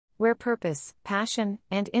where purpose, passion,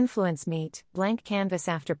 and influence meet, blank canvas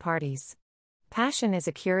after parties. Passion is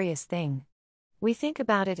a curious thing. We think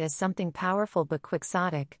about it as something powerful but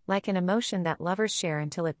quixotic, like an emotion that lovers share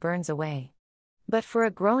until it burns away. But for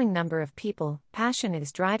a growing number of people, passion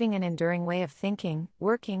is driving an enduring way of thinking,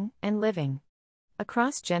 working, and living.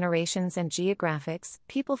 Across generations and geographics,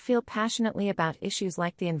 people feel passionately about issues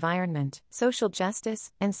like the environment, social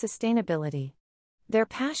justice, and sustainability. Their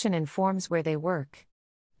passion informs where they work.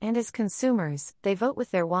 And as consumers, they vote with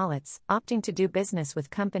their wallets, opting to do business with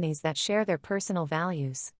companies that share their personal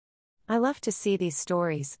values. I love to see these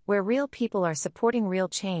stories, where real people are supporting real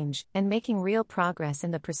change and making real progress in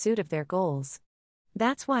the pursuit of their goals.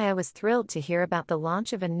 That's why I was thrilled to hear about the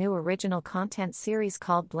launch of a new original content series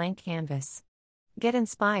called Blank Canvas. Get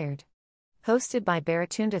inspired. Hosted by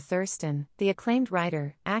Baratunde Thurston, the acclaimed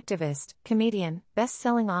writer, activist, comedian,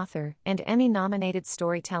 best-selling author, and Emmy-nominated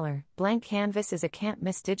storyteller, Blank Canvas is a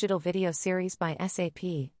can't-miss digital video series by SAP.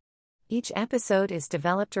 Each episode is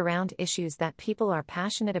developed around issues that people are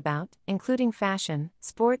passionate about, including fashion,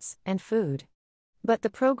 sports, and food. But the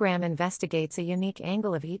program investigates a unique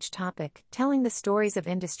angle of each topic, telling the stories of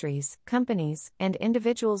industries, companies, and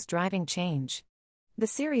individuals driving change. The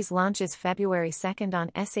series launches February 2nd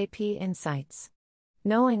on SAP Insights.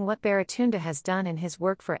 Knowing what Baratunde has done in his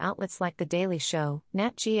work for outlets like The Daily Show,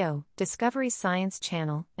 Nat Geo, Discovery's Science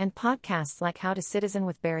Channel, and podcasts like How to Citizen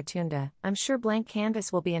with Baratunde, I'm sure Blank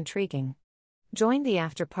Canvas will be intriguing. Join the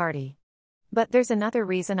after party. But there's another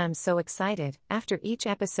reason I'm so excited. After each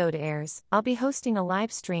episode airs, I'll be hosting a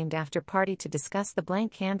live-streamed after party to discuss the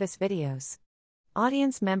Blank Canvas videos.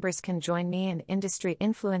 Audience members can join me and industry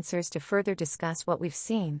influencers to further discuss what we've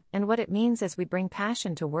seen and what it means as we bring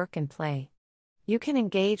passion to work and play. You can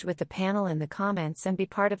engage with the panel in the comments and be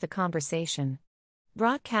part of the conversation.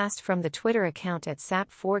 Broadcast from the Twitter account at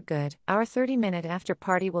SAP4Good, our 30-minute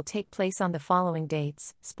after-party will take place on the following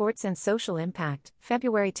dates: Sports and Social Impact,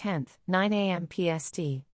 February 10th, 9 a.m. PST.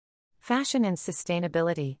 Fashion and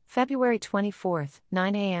Sustainability, February 24th,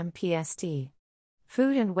 9 a.m. PST.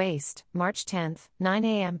 Food and Waste, March 10th, 9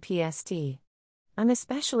 a.m. PST. I'm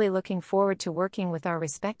especially looking forward to working with our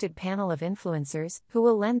respected panel of influencers, who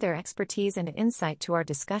will lend their expertise and insight to our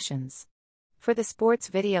discussions. For the sports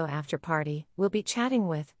video after party, we'll be chatting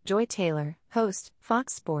with Joy Taylor, host,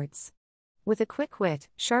 Fox Sports. With a quick wit,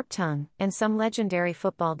 sharp tongue, and some legendary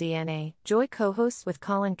football DNA, Joy co-hosts with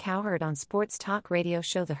Colin Cowherd on sports talk radio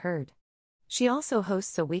show The Herd. She also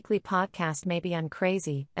hosts a weekly podcast Maybe I'm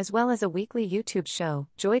Crazy, as well as a weekly YouTube show,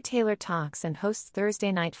 Joy Taylor Talks, and hosts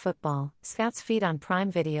Thursday Night Football, Scouts Feed on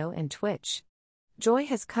Prime Video and Twitch. Joy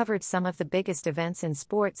has covered some of the biggest events in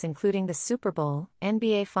sports including the Super Bowl,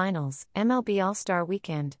 NBA Finals, MLB All-Star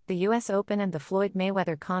Weekend, the US Open and the Floyd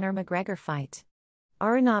Mayweather-Conor McGregor fight.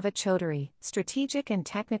 Arunava Chaudhary, Strategic and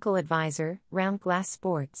Technical Advisor, Round Glass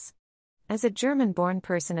Sports. As a German-born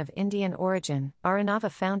person of Indian origin, Arunava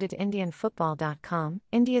founded IndianFootball.com,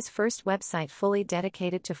 India's first website fully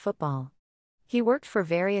dedicated to football. He worked for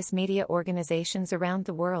various media organizations around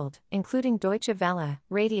the world, including Deutsche Welle,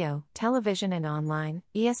 radio, television and online,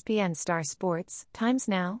 ESPN Star Sports, Times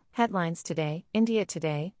Now, Headlines Today, India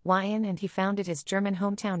Today, YN, and he founded his German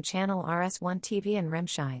hometown channel RS1 TV in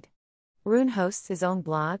Remscheid. Rune hosts his own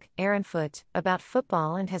blog, Ehrenfoot, about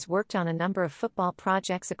football and has worked on a number of football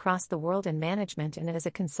projects across the world in management and as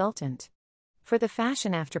a consultant. For the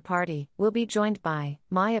Fashion After Party, we'll be joined by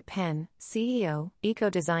Maya Penn, CEO,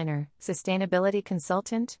 eco-designer, sustainability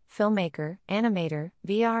consultant, filmmaker, animator,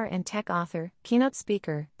 VR and tech author, keynote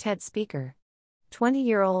speaker, TED speaker.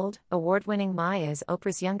 20-year-old, award-winning Maya is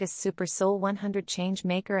Oprah's youngest Super Soul 100 change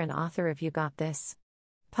maker and author of You Got This.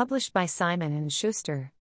 Published by Simon &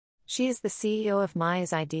 Schuster. She is the CEO of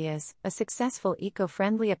Maya's Ideas, a successful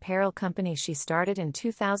eco-friendly apparel company she started in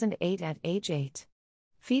 2008 at age 8.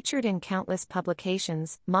 Featured in countless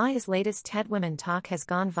publications, Maya's latest TED Women Talk has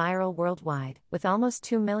gone viral worldwide, with almost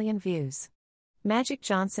 2 million views. Magic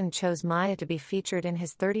Johnson chose Maya to be featured in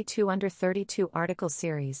his 32 Under 32 article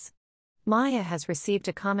series. Maya has received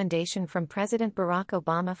a commendation from President Barack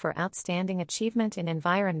Obama for outstanding achievement in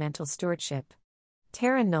environmental stewardship.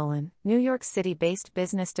 Tara Nolan, New York City-based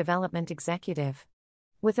business development executive.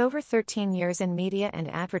 With over 13 years in media and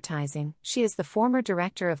advertising, she is the former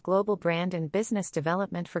Director of Global Brand and Business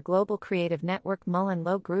Development for Global Creative Network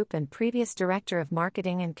MullenLowe Group and previous Director of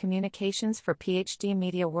Marketing and Communications for PhD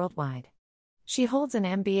Media Worldwide. She holds an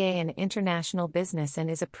MBA in International Business and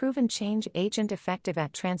is a proven change agent effective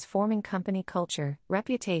at transforming company culture,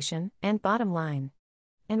 reputation, and bottom line.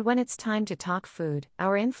 And when it's time to talk food,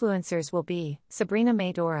 our influencers will be Sabrina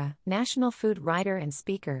Maydora, national food writer and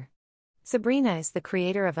speaker. Sabrina is the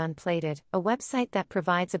creator of Unplated, a website that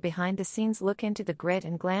provides a behind-the-scenes look into the grit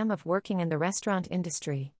and glam of working in the restaurant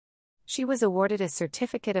industry. She was awarded a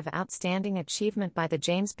Certificate of Outstanding Achievement by the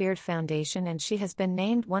James Beard Foundation, and she has been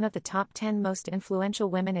named one of the top 10 most influential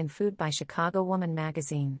women in food by Chicago Woman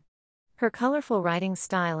magazine. Her colorful writing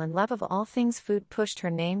style and love of all things food pushed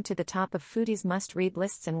her name to the top of foodies' must-read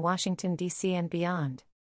lists in Washington, D.C. and beyond.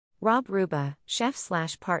 Rob Ruba,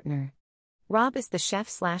 chef/partner. Rob is the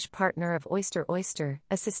chef/partner of Oyster,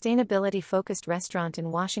 a sustainability-focused restaurant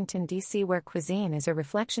in Washington, D.C. where cuisine is a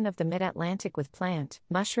reflection of the Mid-Atlantic with plant,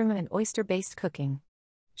 mushroom and oyster-based cooking.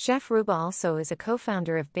 Chef Ruba also is a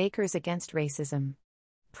co-founder of Bakers Against Racism.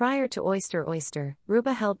 Prior to Oyster,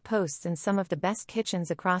 Ruba held posts in some of the best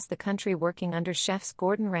kitchens across the country, working under chefs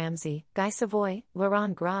Gordon Ramsay, Guy Savoy,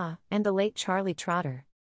 Laurent Gras, and the late Charlie Trotter.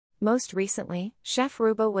 Most recently, Chef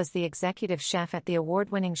Ruba was the executive chef at the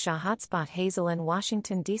award-winning Shaw Hotspot Hazel in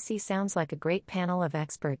Washington, D.C. Sounds like a great panel of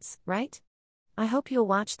experts, right? I hope you'll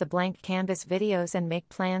watch the blank canvas videos and make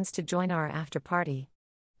plans to join our after-party.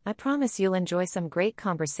 I promise you'll enjoy some great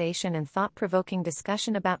conversation and thought-provoking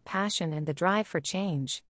discussion about passion and the drive for change.